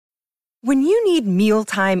When you need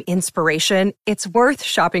mealtime inspiration, it's worth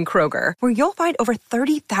shopping Kroger, where you'll find over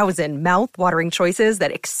 30,000 mouth-watering choices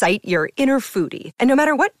that excite your inner foodie. And no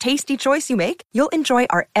matter what tasty choice you make, you'll enjoy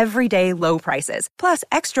our everyday low prices, plus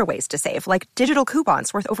extra ways to save, like digital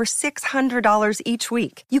coupons worth over $600 each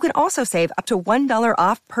week. You can also save up to $1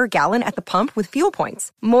 off per gallon at the pump with fuel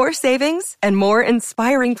points. More savings and more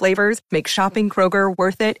inspiring flavors make shopping Kroger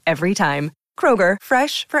worth it every time. Kroger,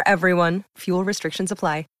 fresh for everyone. Fuel restrictions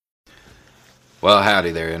apply. Well, howdy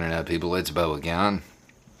there, Internet people. It's Bo again.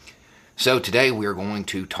 So today we're going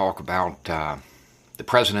to talk about the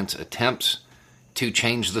president's attempts to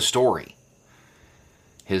change the story,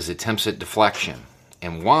 his attempts at deflection,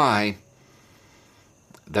 and why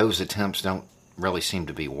those attempts don't really seem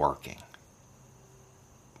to be working.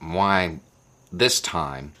 Why this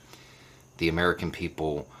time the American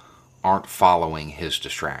people aren't following his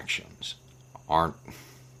distractions, aren't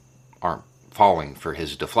falling for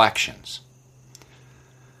his deflections.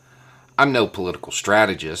 I'm no political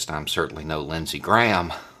strategist. I'm certainly no Lindsey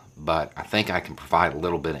Graham, but I think I can provide a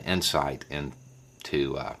little bit of insight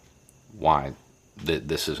into why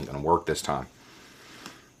this isn't going to work this time.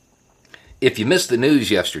 If you missed the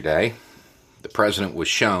news yesterday, the president was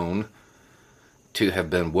shown to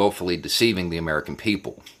have been willfully deceiving the American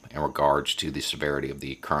people in regards to the severity of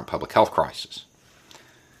the current public health crisis.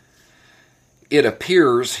 It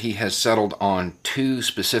appears he has settled on two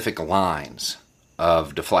specific lines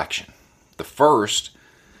of deflection. The first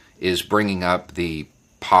is bringing up the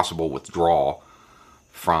possible withdrawal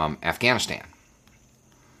from Afghanistan.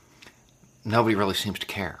 Nobody really seems to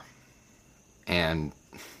care. And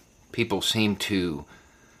people seem to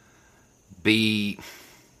be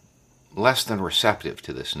less than receptive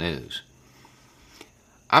to this news.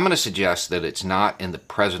 I'm going to suggest that it's not in the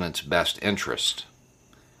president's best interest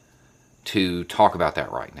to talk about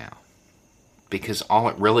that right now, because all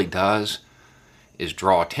it really does is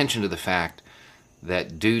draw attention to the fact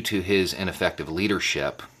that due to his ineffective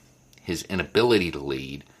leadership, his inability to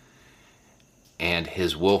lead, and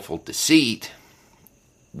his willful deceit,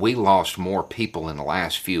 we lost more people in the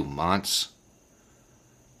last few months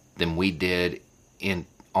than we did in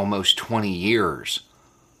almost 20 years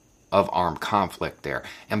of armed conflict there.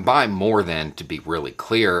 And by more than, to be really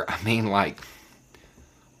clear, I mean like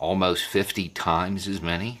almost 50 times as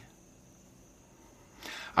many.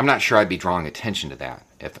 I'm not sure I'd be drawing attention to that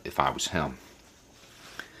if I was him.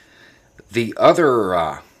 The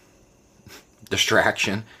other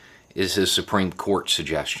distraction is his Supreme Court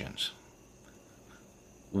suggestions,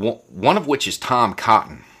 one of which is Tom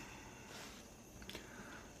Cotton.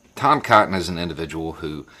 Tom Cotton is an individual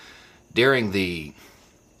who, during the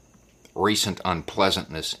recent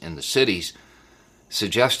unpleasantness in the cities,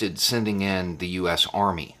 suggested sending in the U.S.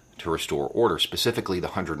 Army to restore order, specifically the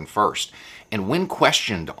 101st. And when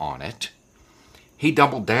questioned on it, he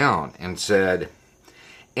doubled down and said,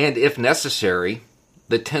 and if necessary,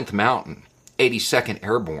 the 10th Mountain, 82nd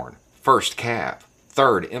Airborne, 1st Cav,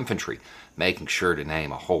 3rd Infantry, making sure to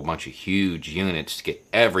name a whole bunch of huge units to get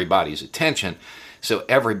everybody's attention so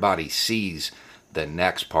everybody sees the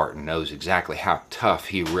next part and knows exactly how tough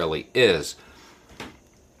he really is.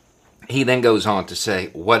 He then goes on to say,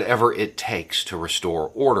 whatever it takes to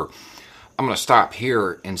restore order. I'm going to stop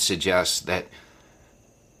here and suggest that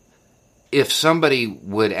if somebody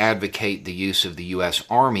would advocate the use of the U.S.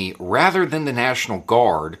 Army rather than the National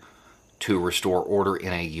Guard to restore order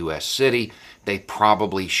in a U.S. city, they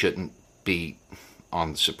probably shouldn't be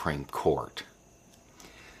on the Supreme Court.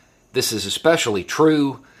 This is especially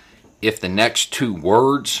true if the next two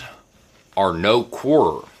words are no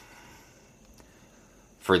quarter.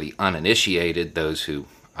 For the uninitiated, those who,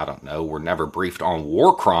 were never briefed on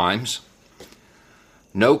war crimes,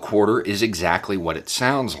 no quarter is exactly what it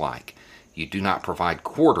sounds like. You do not provide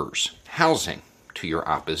quarters, housing, to your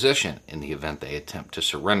opposition in the event they attempt to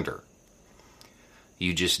surrender.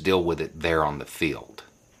 You just deal with it there on the field.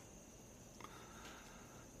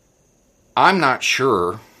 I'm not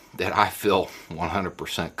sure that I feel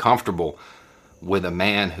 100% comfortable with a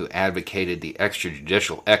man who advocated the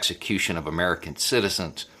extrajudicial execution of American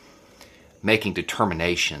citizens making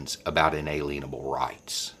determinations about inalienable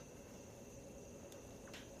rights.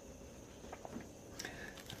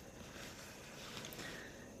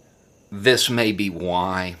 This may be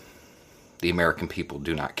why the American people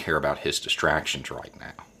do not care about his distractions right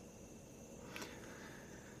now.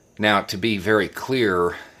 Now, to be very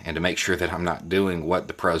clear, and to make sure that I'm not doing what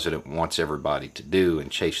the president wants everybody to do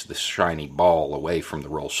and chase the shiny ball away from the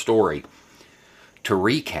real story, to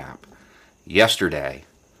recap, yesterday,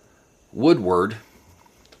 Woodward,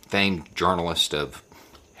 famed journalist of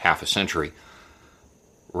half a century,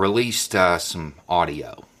 released some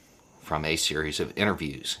audio from a series of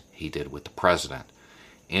interviews he did with the president,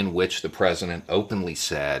 in which the president openly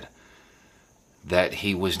said that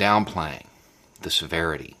he was downplaying the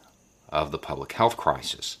severity of the public health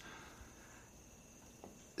crisis,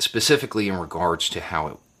 specifically in regards to how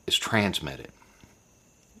it is transmitted,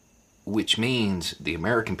 which means the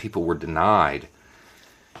American people were denied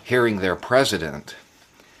hearing their president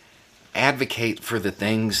advocate for the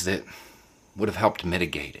things that would have helped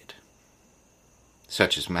mitigate it,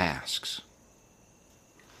 such as masks.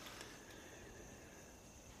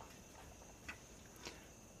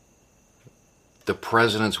 The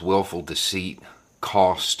president's willful deceit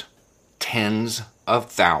cost tens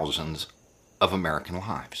of thousands of American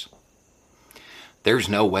lives. There's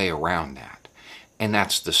no way around that. And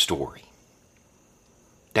that's the story.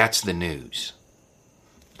 That's the news.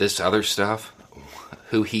 This other stuff,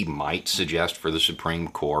 who he might suggest for the Supreme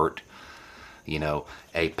Court,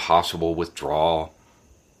 a possible withdrawal,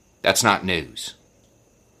 that's not news.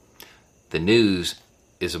 The news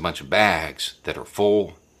is a bunch of bags that are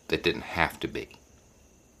full that didn't have to be.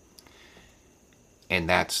 And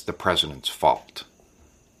that's the president's fault.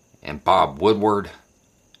 And Bob Woodward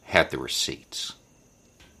had the receipts.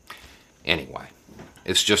 Anyway,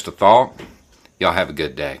 it's just a thought. Y'all have a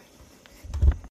good day.